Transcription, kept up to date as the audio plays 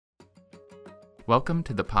Welcome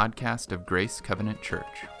to the podcast of Grace Covenant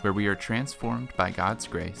Church, where we are transformed by God's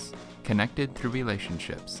grace, connected through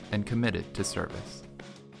relationships, and committed to service.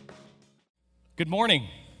 Good morning.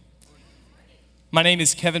 My name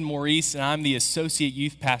is Kevin Maurice, and I'm the Associate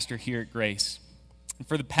Youth Pastor here at Grace. And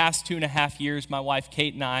for the past 2.5 years, my wife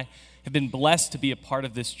Kate and I have been blessed to be a part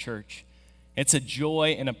of this church. It's a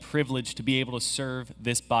joy and a privilege to be able to serve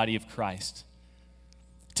this body of Christ.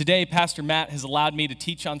 Today, Pastor Matt has allowed me to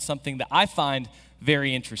teach on something that I find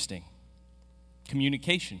very interesting: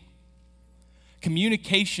 communication.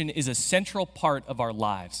 Communication is a central part of our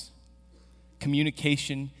lives.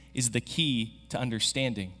 Communication is the key to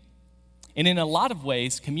understanding. And in a lot of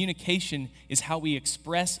ways, communication is how we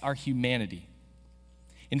express our humanity.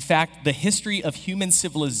 In fact, the history of human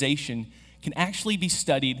civilization can actually be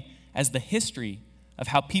studied as the history of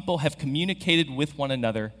how people have communicated with one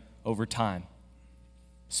another over time.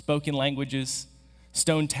 Spoken languages,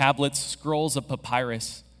 stone tablets, scrolls of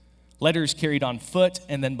papyrus, letters carried on foot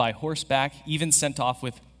and then by horseback, even sent off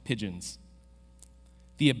with pigeons.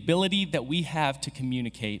 The ability that we have to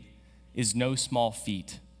communicate is no small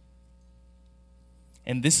feat.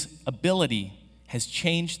 And this ability has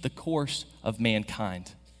changed the course of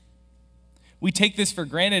mankind. We take this for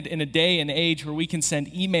granted in a day and age where we can send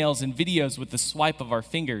emails and videos with the swipe of our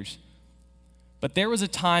fingers. But there was a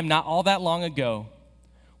time not all that long ago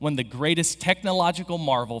when the greatest technological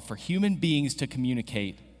marvel for human beings to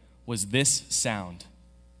communicate was this sound.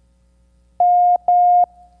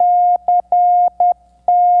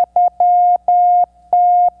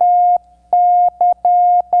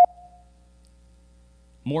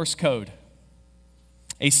 Morse code,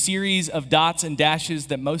 a series of dots and dashes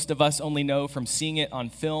that most of us only know from seeing it on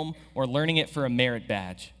film or learning it for a merit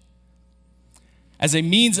badge. As a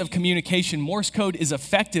means of communication, Morse code is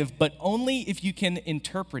effective, but only if you can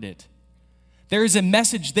interpret it. There is a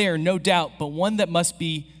message there, no doubt, but one that must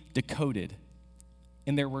be decoded.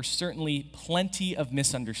 And there were certainly plenty of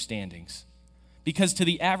misunderstandings, because to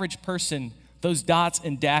the average person, those dots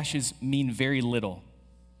and dashes mean very little.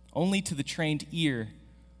 Only to the trained ear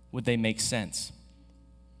would they make sense.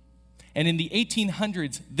 And in the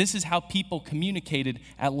 1800s, this is how people communicated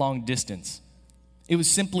at long distance. It was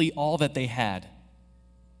simply all that they had.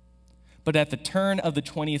 But at the turn of the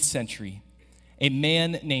 20th century, a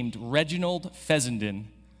man named Reginald Fessenden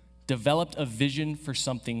developed a vision for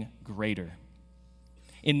something greater.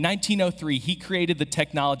 In 1903, he created the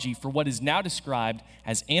technology for what is now described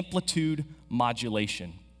as amplitude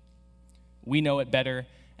modulation. We know it better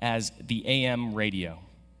as the AM radio.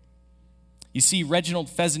 You see,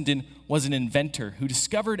 Reginald Fessenden was an inventor who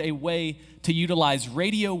discovered a way to utilize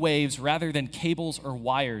radio waves rather than cables or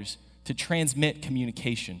wires to transmit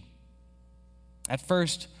communication. At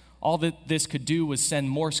first, all that this could do was send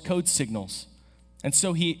Morse code signals, and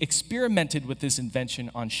so he experimented with this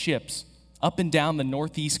invention on ships up and down the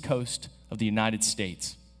northeast coast of the United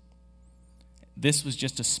States. This was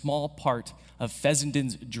just a small part of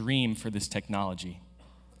Fessenden's dream for this technology.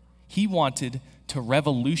 He wanted to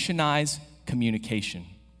revolutionize communication.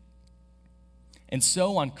 And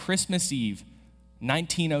so on Christmas Eve,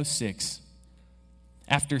 1906,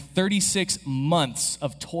 after 36 months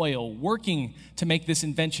of toil working to make this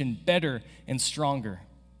invention better and stronger,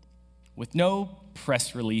 with no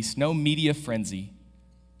press release, no media frenzy,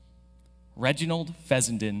 Reginald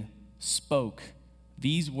Fessenden spoke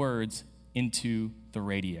these words into the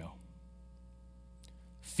radio: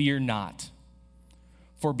 "Fear not,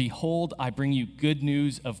 for behold, I bring you good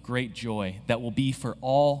news of great joy that will be for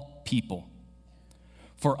all people.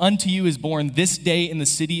 For unto you is born this day in the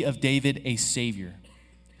city of David a Savior,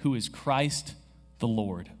 who is Christ the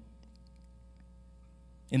Lord."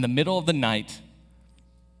 In the middle of the night,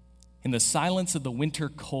 in the silence of the winter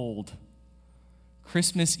cold,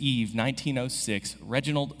 Christmas Eve, 1906,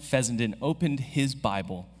 Reginald Fessenden opened his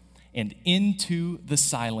Bible, and into the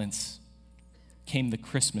silence came the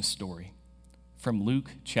Christmas story from Luke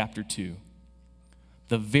chapter 2,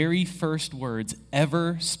 the very first words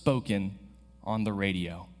ever spoken on the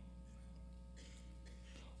radio.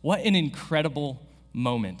 What an incredible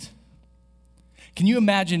moment. Can you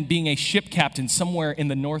imagine being a ship captain somewhere in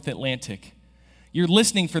the North Atlantic? You're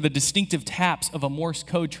listening for the distinctive taps of a Morse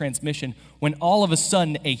code transmission when all of a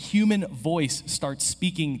sudden a human voice starts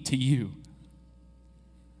speaking to you.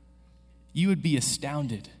 You would be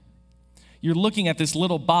astounded. You're looking at this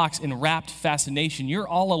little box in rapt fascination. You're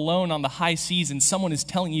all alone on the high seas, and someone is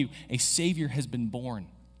telling you a Savior has been born,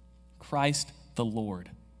 Christ the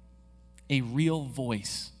Lord. A real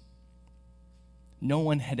voice. No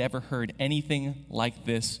one had ever heard anything like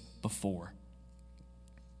this before.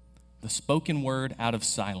 The spoken word out of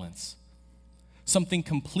silence. something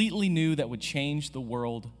completely new that would change the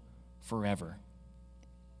world forever.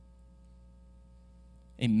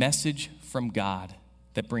 A message from God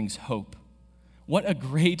that brings hope. What a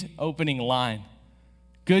great opening line.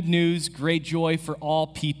 Good news, great joy for all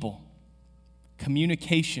people.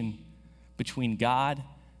 Communication between God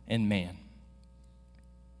and man.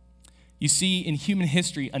 You see, in human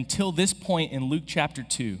history, until this point in Luke chapter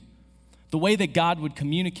 2, the way that God would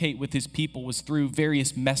communicate with his people was through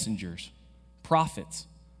various messengers, prophets.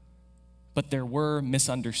 But there were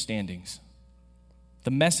misunderstandings.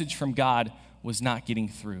 The message from God was not getting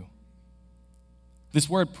through. This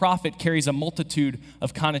word prophet carries a multitude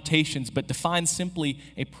of connotations, but defines simply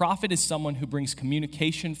a prophet is someone who brings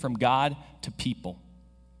communication from God to people.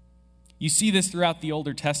 You see this throughout the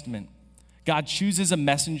Old Testament. God chooses a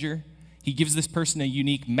messenger, he gives this person a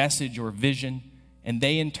unique message or vision, and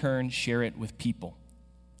they in turn share it with people.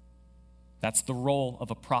 That's the role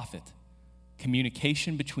of a prophet,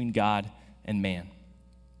 communication between God and man.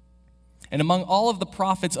 And among all of the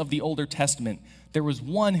prophets of the Old Testament, there was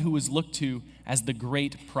one who was looked to as the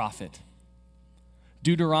great prophet.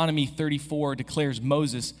 Deuteronomy 34 declares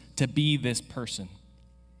Moses to be this person.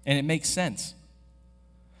 And it makes sense.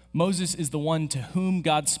 Moses is the one to whom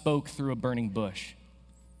God spoke through a burning bush.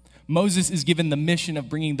 Moses is given the mission of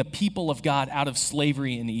bringing the people of God out of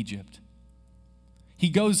slavery in Egypt. He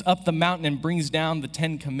goes up the mountain and brings down the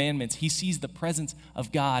 10 Commandments. He sees the presence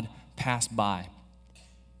of God pass by.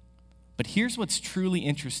 But here's what's truly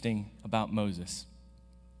interesting about Moses.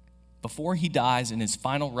 Before he dies in his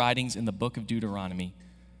final writings in the book of Deuteronomy,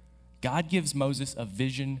 God gives Moses a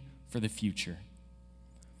vision for the future.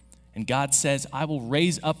 And God says, I will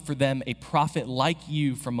raise up for them a prophet like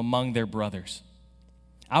you from among their brothers.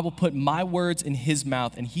 I will put my words in his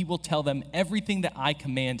mouth, and he will tell them everything that I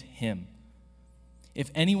command him. If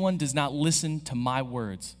anyone does not listen to my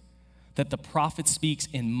words, that the prophet speaks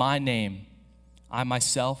in my name, I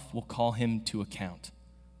myself will call him to account.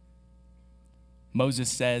 Moses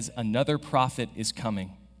says another prophet is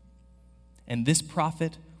coming, and this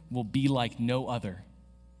prophet will be like no other,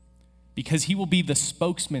 because he will be the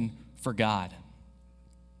spokesman for God.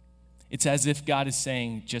 It's as if God is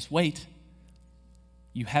saying, just wait.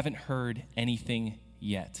 You haven't heard anything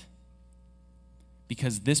yet,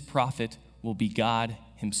 because this prophet will be God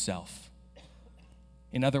himself.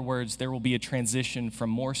 In other words, there will be a transition from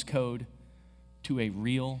Morse code to a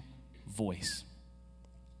real voice.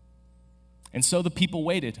 And so the people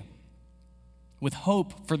waited with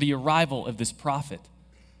hope for the arrival of this prophet.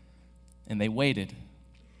 And they waited.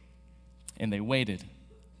 And they waited.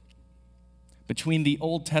 Between the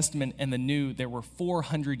Old Testament and the New, there were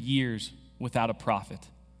 400 years without a prophet.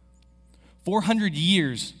 400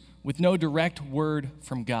 years with no direct word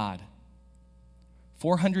from God.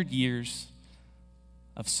 400 years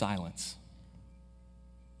of silence.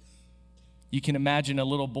 You can imagine a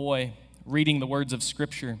little boy reading the words of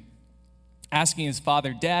Scripture, asking his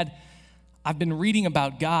father, Dad, I've been reading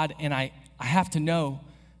about God, and I have to know,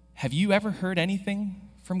 have you ever heard anything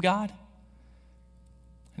from God?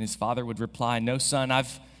 And his father would reply, no, son,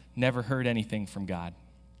 I've never heard anything from God.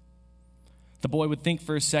 The boy would think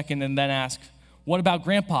for a second and then ask, what about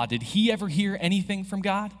Grandpa? Did he ever hear anything from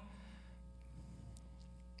God?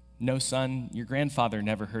 No, son, your grandfather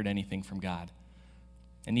never heard anything from God.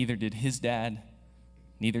 And neither did his dad,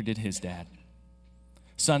 neither did his dad.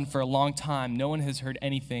 Son, for a long time, no one has heard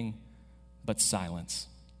anything but silence.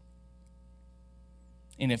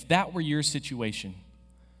 And if that were your situation,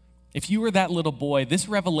 if you were that little boy, this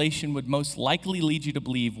revelation would most likely lead you to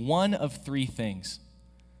believe one of three things.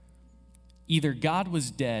 Either God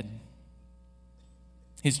was dead,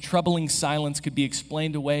 his troubling silence could be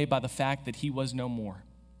explained away by the fact that he was no more.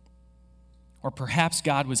 Or perhaps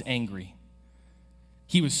God was angry.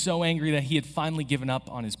 He was so angry that he had finally given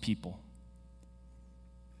up on his people.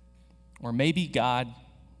 Or maybe God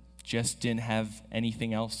just didn't have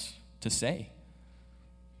anything else to say.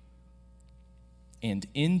 And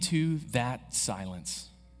into that silence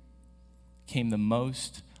came the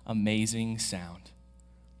most amazing sound.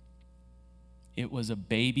 It was a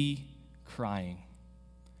baby crying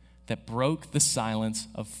that broke the silence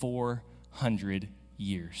of 400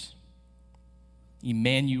 years.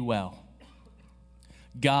 Emmanuel,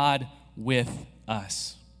 God with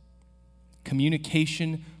us.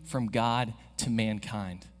 Communication from God to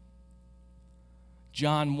mankind.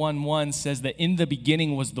 John 1:1 says that in the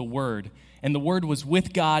beginning was the Word, and the Word was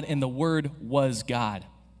with God, and the Word was God.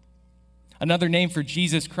 Another name for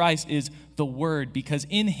Jesus Christ is the Word, because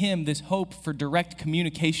in him this hope for direct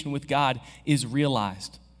communication with God is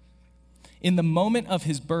realized. In the moment of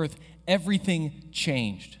his birth, everything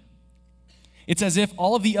changed. It's as if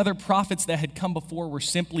all of the other prophets that had come before were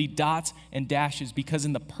simply dots and dashes, because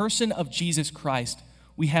in the person of Jesus Christ,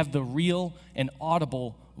 we have the real and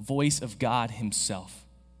audible voice of God himself.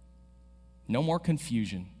 No more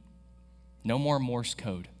confusion. No more Morse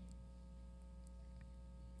code.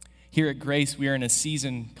 Here at Grace, we are in a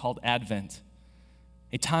season called Advent,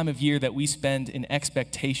 a time of year that we spend in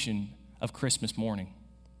expectation of Christmas morning.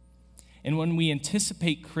 And when we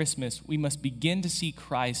anticipate Christmas, we must begin to see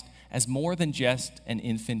Christ as more than just an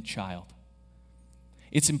infant child.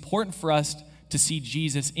 It's important for us to see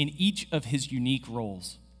Jesus in each of his unique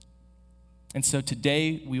roles. And so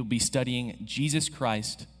today we will be studying Jesus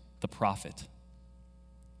Christ, the prophet.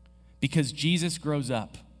 Because Jesus grows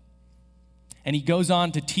up, and he goes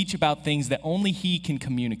on to teach about things that only he can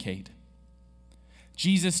communicate.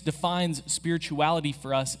 Jesus defines spirituality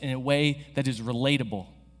for us in a way that is relatable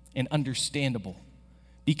and understandable,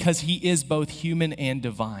 because he is both human and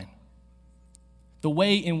divine. The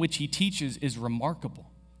way in which he teaches is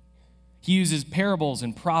remarkable. He uses parables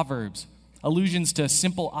and proverbs, allusions to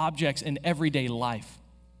simple objects in everyday life.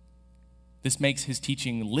 This makes his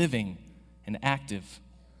teaching living and active.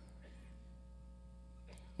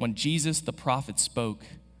 When Jesus the prophet spoke,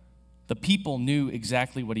 the people knew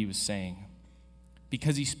exactly what he was saying,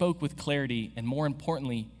 because he spoke with clarity, and more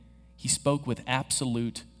importantly, he spoke with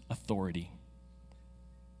absolute authority.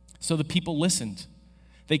 So the people listened.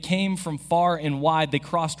 They came from far and wide. They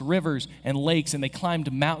crossed rivers and lakes, and they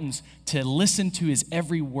climbed mountains to listen to his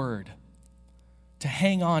every word, to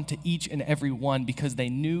hang on to each and every one, because they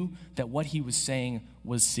knew that what he was saying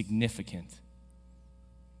was significant.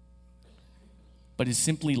 But is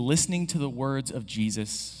simply listening to the words of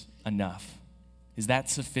Jesus enough? Is that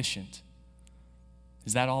sufficient?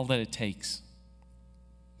 Is that all that it takes?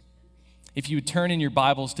 If you would turn in your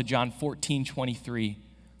Bibles to John 14:23,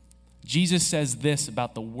 Jesus says this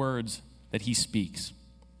about the words that he speaks.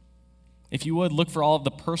 If you would, look for all of the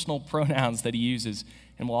personal pronouns that he uses,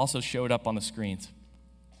 and we'll also show it up on the screens.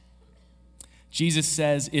 Jesus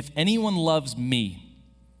says, "If anyone loves me,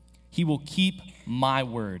 he will keep my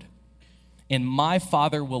word, and my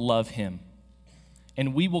Father will love him,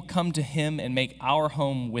 and we will come to him and make our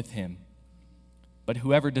home with him. But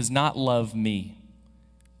whoever does not love me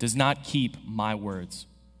does not keep my words.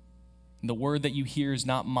 And the word that you hear is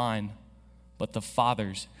not mine, but the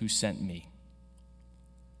Father's who sent me."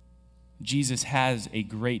 Jesus has a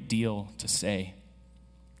great deal to say.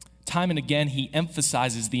 Time and again, he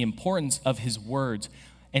emphasizes the importance of his words,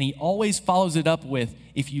 and he always follows it up with,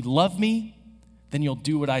 "If you love me, then you'll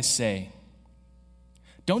do what I say."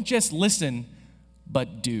 Don't just listen,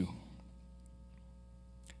 but do.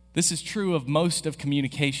 This is true of most of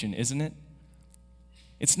communication, isn't it?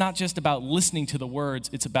 It's not just about listening to the words,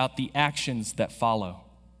 it's about the actions that follow.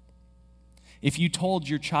 If you told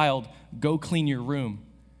your child, "Go clean your room,"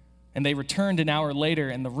 and they returned an hour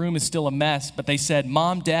later and the room is still a mess, but they said,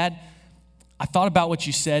 "Mom, Dad, I thought about what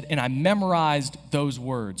you said and I memorized those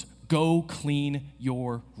words. Go clean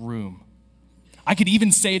your room. I could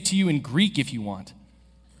even say it to you in Greek if you want."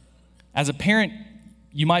 As a parent,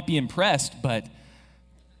 you might be impressed, but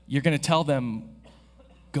you're going to tell them,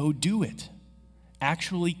 "Go do it.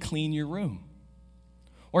 Actually clean your room."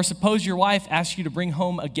 Or suppose your wife asks you to bring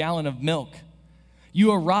home a gallon of milk.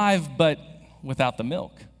 You arrive, but without the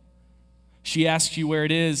milk. She asks you where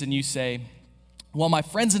it is, and you say, "Well, my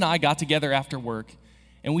friends and I got together after work,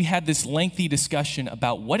 and we had this lengthy discussion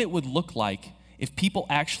about what it would look like if people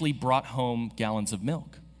actually brought home gallons of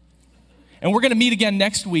milk. And we're going to meet again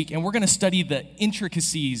next week, and we're going to study the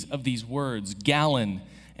intricacies of these words, gallon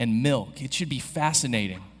and milk. It should be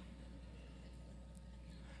fascinating."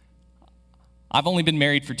 I've only been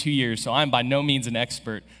married for 2 years, so I'm by no means an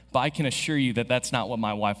expert, but I can assure you that that's not what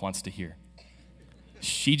my wife wants to hear.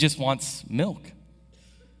 She just wants milk.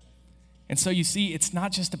 And so you see, it's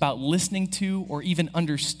not just about listening to or even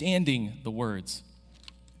understanding the words.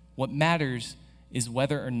 What matters is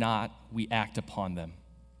whether or not we act upon them.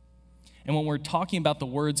 And when we're talking about the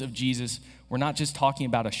words of Jesus, we're not just talking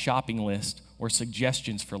about a shopping list or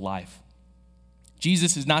suggestions for life.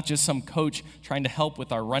 Jesus is not just some coach trying to help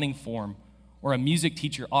with our running form or a music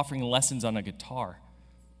teacher offering lessons on a guitar.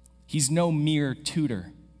 He's no mere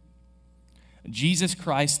tutor. Jesus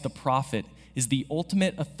Christ, the prophet, is the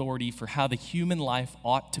ultimate authority for how the human life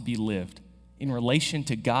ought to be lived in relation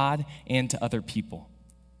to God and to other people.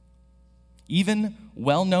 Even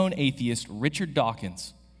well-known atheist Richard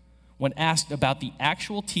Dawkins, when asked about the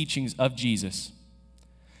actual teachings of Jesus,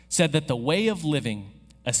 said that the way of living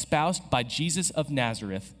espoused by Jesus of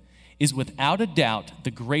Nazareth is without a doubt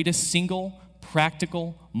the greatest single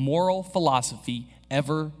practical moral philosophy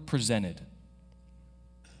ever presented.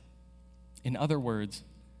 In other words,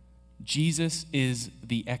 Jesus is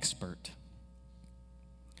the expert.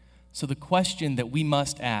 So the question that we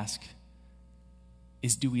must ask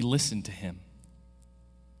is, do we listen to him?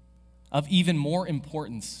 Of even more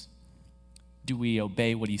importance, do we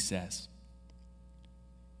obey what he says?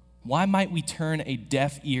 Why might we turn a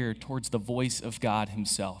deaf ear towards the voice of God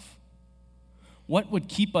himself? What would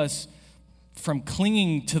keep us from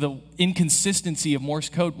clinging to the inconsistency of Morse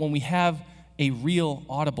code when we have a real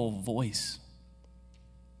audible voice?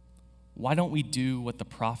 Why don't we do what the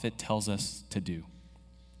prophet tells us to do?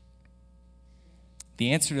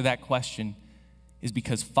 The answer to that question is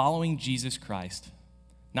because following Jesus Christ,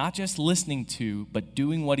 not just listening to, but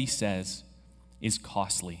doing what he says, is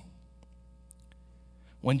costly.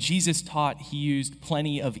 When Jesus taught, he used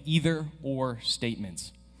plenty of either-or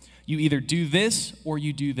statements. You either do this or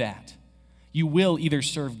you do that. You will either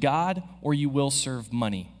serve God or you will serve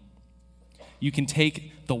money. You can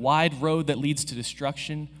take the wide road that leads to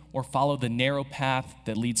destruction or follow the narrow path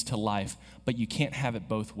that leads to life, but you can't have it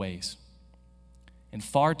both ways. And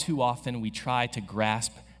far too often we try to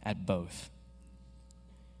grasp at both.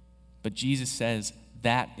 But Jesus says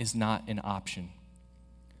that is not an option.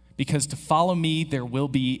 Because to follow me, there will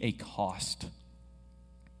be a cost.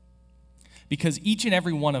 Because each and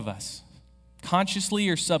every one of us, consciously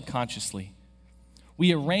or subconsciously,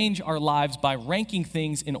 we arrange our lives by ranking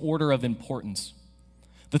things in order of importance.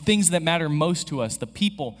 The things that matter most to us, the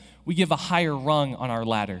people, we give a higher rung on our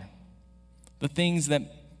ladder. The things that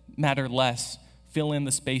matter less, fill in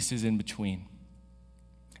the spaces in between.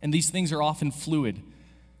 And these things are often fluid.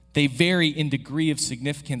 They vary in degree of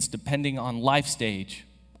significance depending on life stage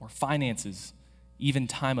or finances, even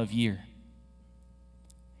time of year.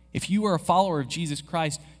 If you are a follower of Jesus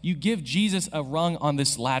Christ, you give Jesus a rung on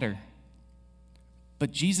this ladder.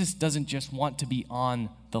 But Jesus doesn't just want to be on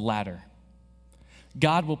the ladder.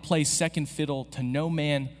 God will play second fiddle to no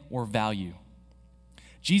man or value.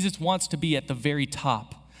 Jesus wants to be at the very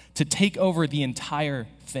top, to take over the entire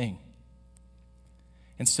thing.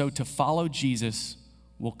 And so to follow Jesus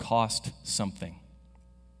will cost something.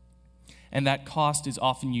 And that cost is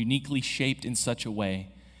often uniquely shaped in such a way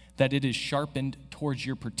that it is sharpened towards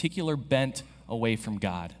your particular bent away from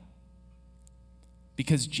God.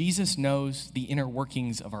 Because Jesus knows the inner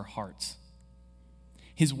workings of our hearts.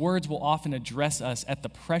 His words will often address us at the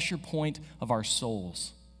pressure point of our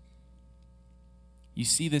souls. You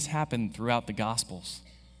see this happen throughout the Gospels.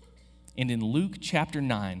 And in Luke chapter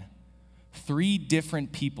 9, 3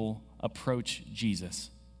 different people approach Jesus.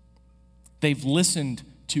 They've listened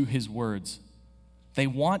to his words. They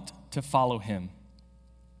want to follow him.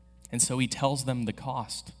 And so he tells them the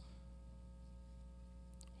cost.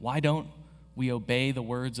 Why don't we obey the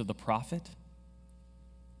words of the prophet?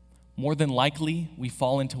 More than likely, we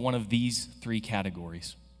fall into one of these 3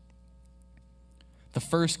 categories. The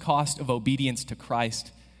first cost of obedience to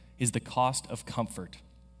Christ is the cost of comfort.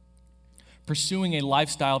 Pursuing a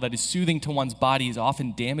lifestyle that is soothing to one's body is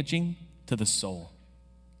often damaging to the soul.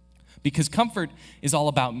 Because comfort is all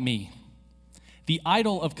about me. The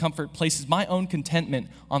idol of comfort places my own contentment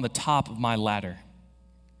on the top of my ladder.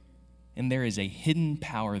 And there is a hidden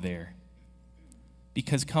power there.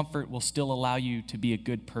 Because comfort will still allow you to be a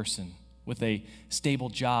good person with a stable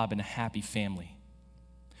job and a happy family.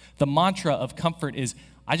 The mantra of comfort is,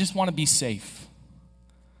 I just want to be safe.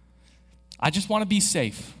 I just want to be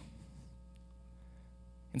safe.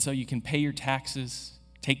 And so you can pay your taxes,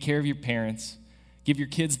 take care of your parents, give your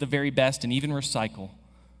kids the very best, and even recycle,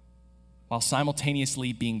 while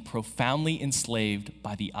simultaneously being profoundly enslaved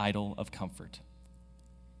by the idol of comfort.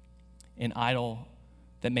 An idol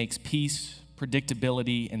that makes peace,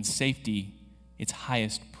 predictability, and safety its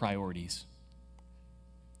highest priorities.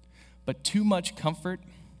 But too much comfort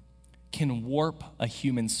can warp a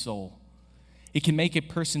human soul. It can make a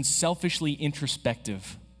person selfishly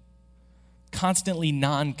introspective, constantly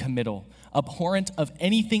non-committal, abhorrent of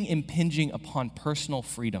anything impinging upon personal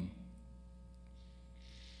freedom.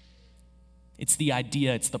 It's the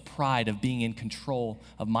idea, it's the pride of being in control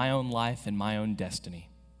of my own life and my own destiny.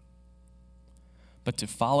 But to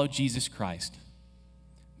follow Jesus Christ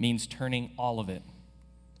means turning all of it,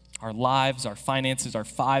 our lives, our finances, our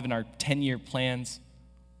 5 and our 10-year plans,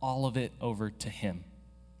 all of it over to him.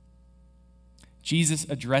 Jesus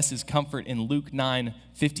addresses comfort in Luke 9,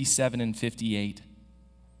 57 and 58.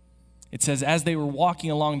 It says, as they were walking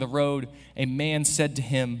along the road, a man said to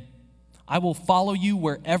him, I will follow you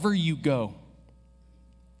wherever you go.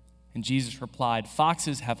 And Jesus replied,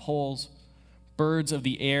 foxes have holes, birds of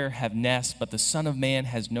the air have nests, but the Son of Man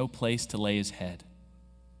has no place to lay his head.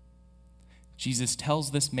 Jesus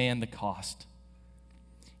tells this man the cost.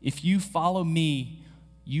 If you follow me,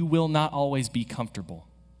 you will not always be comfortable.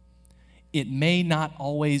 It may not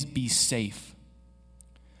always be safe,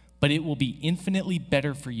 but it will be infinitely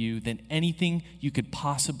better for you than anything you could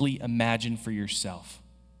possibly imagine for yourself.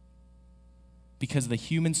 Because the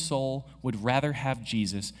human soul would rather have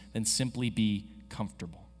Jesus than simply be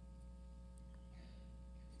comfortable.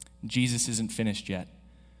 Jesus isn't finished yet.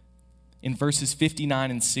 In verses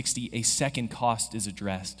 59 and 60, a second cost is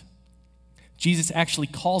addressed. Jesus actually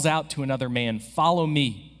calls out to another man, "Follow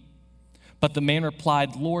me." But the man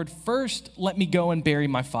replied, "Lord, first let me go and bury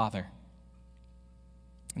my father."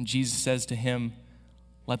 And Jesus says to him,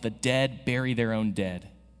 "Let the dead bury their own dead.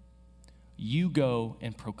 You go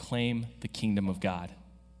and proclaim the kingdom of God."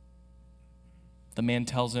 The man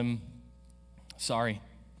tells him, "Sorry,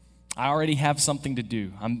 I already have something to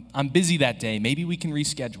do. I'm busy that day. Maybe we can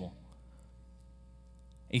reschedule."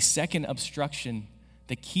 A second obstruction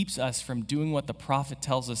that keeps us from doing what the prophet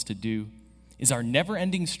tells us to do is our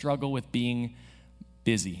never-ending struggle with being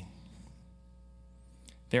busy.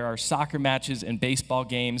 There are soccer matches and baseball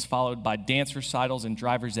games followed by dance recitals and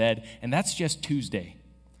driver's ed, and that's just Tuesday.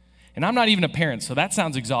 And I'm not even a parent, so that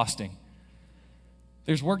sounds exhausting.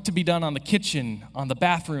 There's work to be done on the kitchen, on the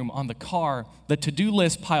bathroom, on the car. The to-do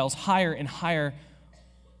list piles higher and higher,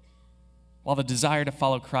 while the desire to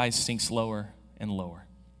follow Christ sinks lower and lower.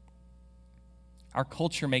 Our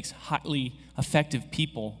culture makes highly effective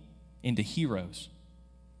people into heroes,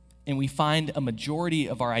 and we find a majority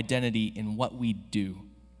of our identity in what we do.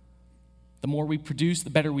 The more we produce, the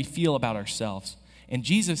better we feel about ourselves. And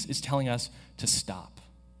Jesus is telling us to stop.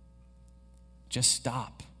 Just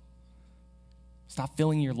stop. Stop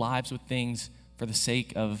filling your lives with things for the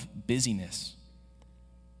sake of busyness.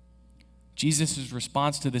 Jesus'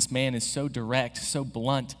 response to this man is so direct, so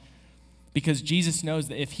blunt, because Jesus knows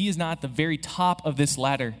that if he is not at the very top of this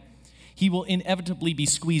ladder, he will inevitably be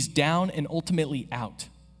squeezed down and ultimately out.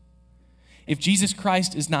 If Jesus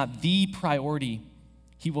Christ is not the priority,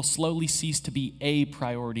 he will slowly cease to be a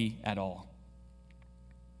priority at all.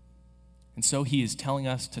 And so he is telling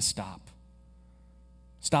us to stop.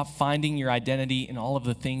 Stop finding your identity in all of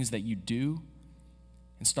the things that you do,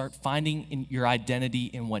 and start finding your identity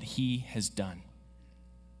in what he has done.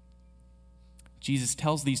 Jesus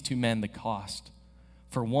tells these two men the cost.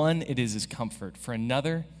 For one, it is his comfort. For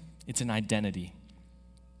another, it's an identity.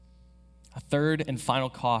 A third and final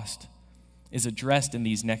cost is addressed in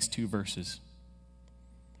these next two verses.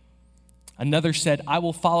 Another said, "I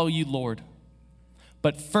will follow you, Lord,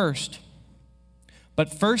 but first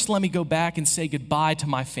let me go back and say goodbye to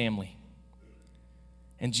my family."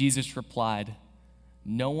 And Jesus replied,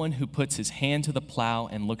 "No one who puts his hand to the plow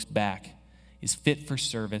and looks back is fit for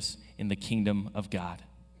service in the kingdom of God."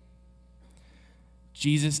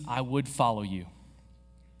 Jesus, I would follow you,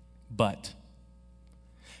 but.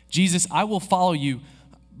 Jesus, I will follow you,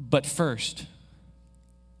 but first.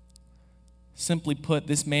 Simply put,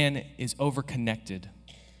 this man is overconnected.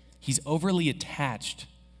 He's overly attached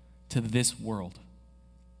to this world,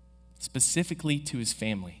 specifically to his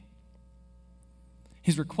family.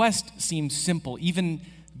 His request seems simple, even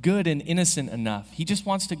good and innocent enough. He just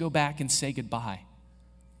wants to go back and say goodbye.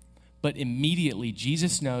 But immediately,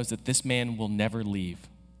 Jesus knows that this man will never leave.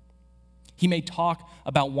 He may talk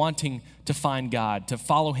about wanting to find God, to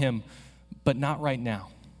follow him, but not right now.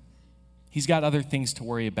 He's got other things to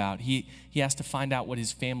worry about. He has to find out what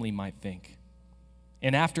his family might think.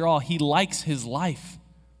 And after all, he likes his life.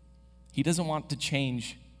 He doesn't want to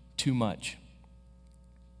change too much.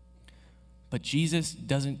 But Jesus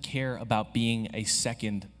doesn't care about being a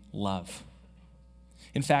second love.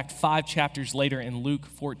 In fact, 5 chapters later in Luke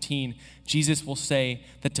 14, Jesus will say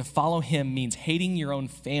that to follow him means hating your own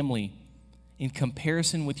family in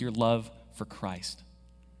comparison with your love for Christ.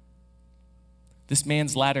 This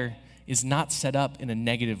man's ladder is not set up in a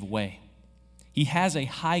negative way. He has a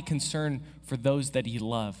high concern for those that he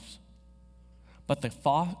loves. But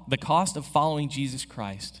the cost of following Jesus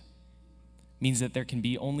Christ means that there can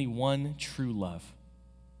be only one true love.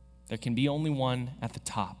 There can be only one at the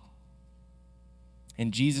top.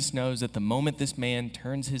 And Jesus knows that the moment this man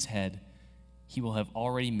turns his head, he will have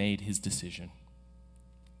already made his decision.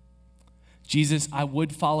 Jesus, I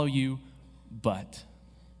would follow you, but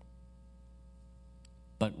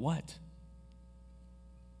what?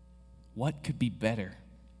 What could be better?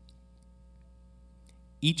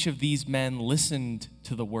 Each of these men listened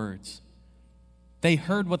to the words. They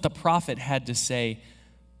heard what the prophet had to say,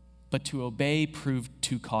 but to obey proved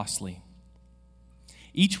too costly.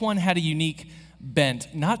 Each one had a unique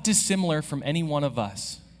bent, not dissimilar from any one of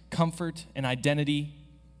us: comfort and identity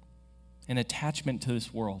and attachment to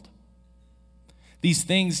this world. These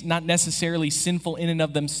things, not necessarily sinful in and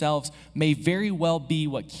of themselves, may very well be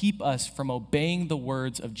what keep us from obeying the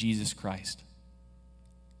words of Jesus Christ.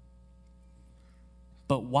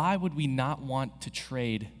 But why would we not want to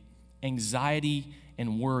trade anxiety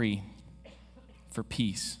and worry for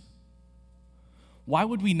peace? Why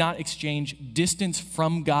would we not exchange distance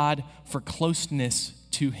from God for closeness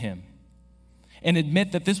to Him? And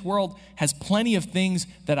admit that this world has plenty of things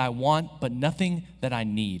that I want, but nothing that I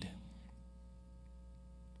need.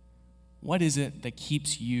 What is it that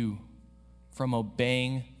keeps you from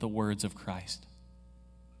obeying the words of Christ?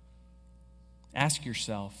 Ask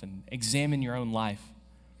yourself and examine your own life.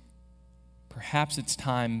 Perhaps it's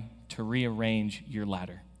time to rearrange your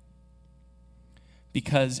ladder.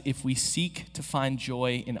 Because if we seek to find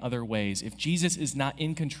joy in other ways, if Jesus is not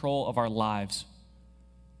in control of our lives,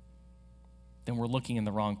 then we're looking in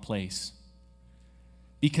the wrong place.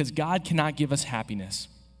 Because God cannot give us happiness.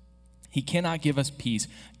 He cannot give us peace.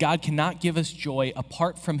 God cannot give us joy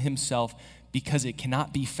apart from Himself because it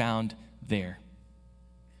cannot be found there.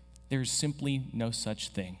 There's simply no such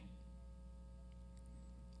thing.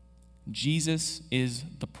 Jesus is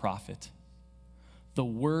the prophet, the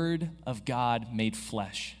Word of God made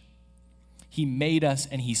flesh. He made us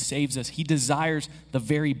and He saves us. He desires the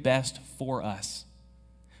very best for us.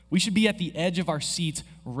 We should be at the edge of our seats,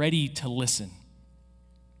 ready to listen.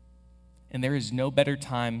 And there is no better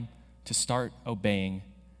time to start obeying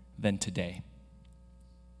than today.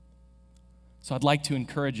 So I'd like to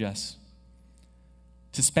encourage us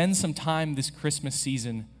to spend some time this Christmas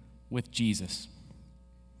season with Jesus,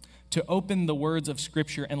 to open the words of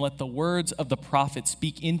Scripture and let the words of the prophet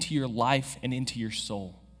speak into your life and into your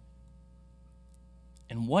soul.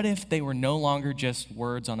 And what if they were no longer just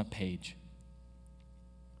words on a page?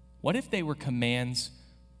 What if they were commands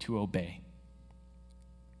to obey?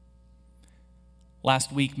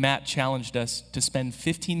 Last week, Matt challenged us to spend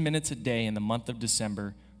 15 minutes a day in the month of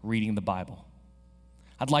December reading the Bible.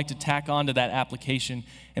 I'd like to tack on to that application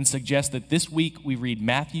and suggest that this week we read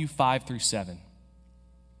Matthew 5 through 7.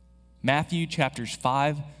 Matthew chapters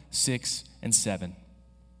 5, 6, and 7.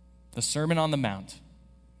 The Sermon on the Mount.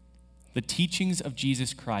 The teachings of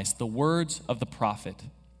Jesus Christ. The words of the prophet.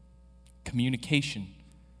 Communication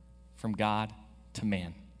from God to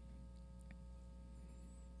man.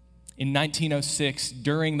 In 1906,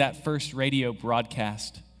 during that first radio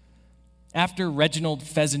broadcast, after Reginald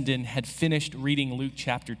Fessenden had finished reading Luke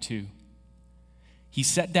chapter 2, he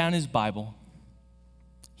set down his Bible,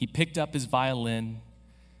 he picked up his violin,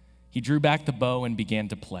 he drew back the bow and began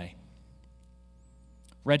to play.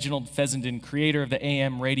 Reginald Fessenden, creator of the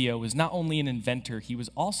AM radio, was not only an inventor, he was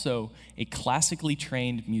also a classically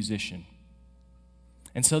trained musician.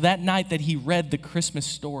 And so that night that he read the Christmas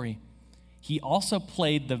story, he also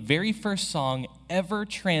played the very first song ever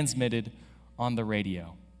transmitted on the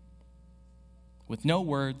radio. With no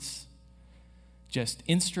words, just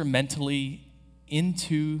instrumentally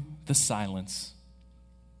into the silence,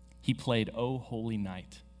 he played "O Holy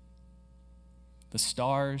Night." The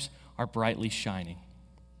stars are brightly shining.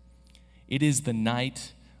 It is the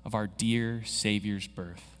night of our dear Savior's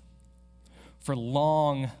birth. For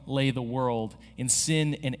long lay the world in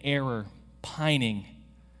sin and error, pining,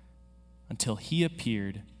 until He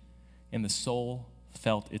appeared and the soul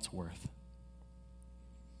felt its worth.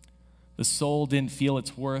 The soul didn't feel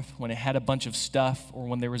its worth when it had a bunch of stuff or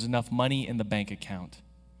when there was enough money in the bank account.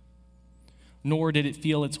 Nor did it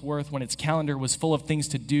feel its worth when its calendar was full of things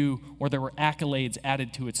to do or there were accolades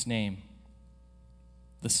added to its name.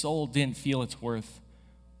 The soul didn't feel its worth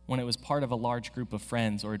when it was part of a large group of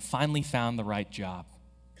friends or had finally found the right job.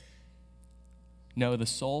 No, the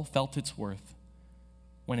soul felt its worth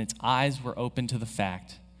when its eyes were open to the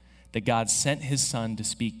fact that God sent His Son to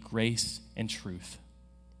speak grace and truth.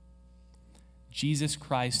 Jesus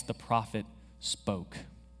Christ, the prophet, spoke.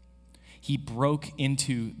 He broke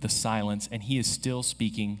into the silence, and He is still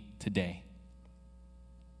speaking today.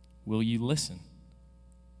 Will you listen?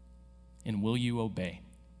 And will you obey?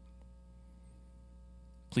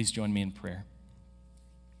 Please join me in prayer.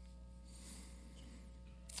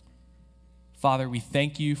 Father, we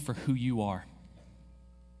thank You for who You are.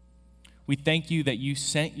 We thank You that You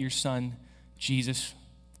sent Your Son, Jesus,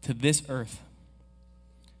 to this earth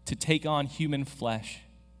to take on human flesh,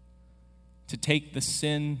 to take the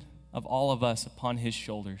sin of all of us upon His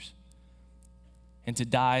shoulders, and to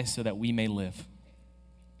die so that we may live.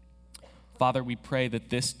 Father, we pray that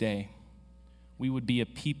this day we would be a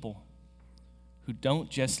people who don't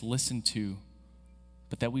just listen to,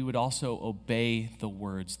 but that we would also obey the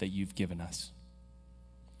words that You've given us.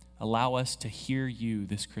 Allow us to hear You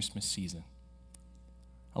this Christmas season.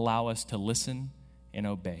 Allow us to listen and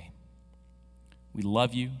obey. We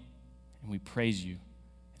love you and we praise you.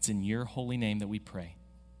 It's in your holy name that we pray.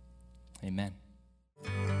 Amen.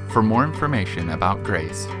 For more information about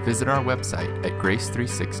Grace, visit our website at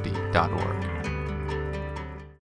grace360.org.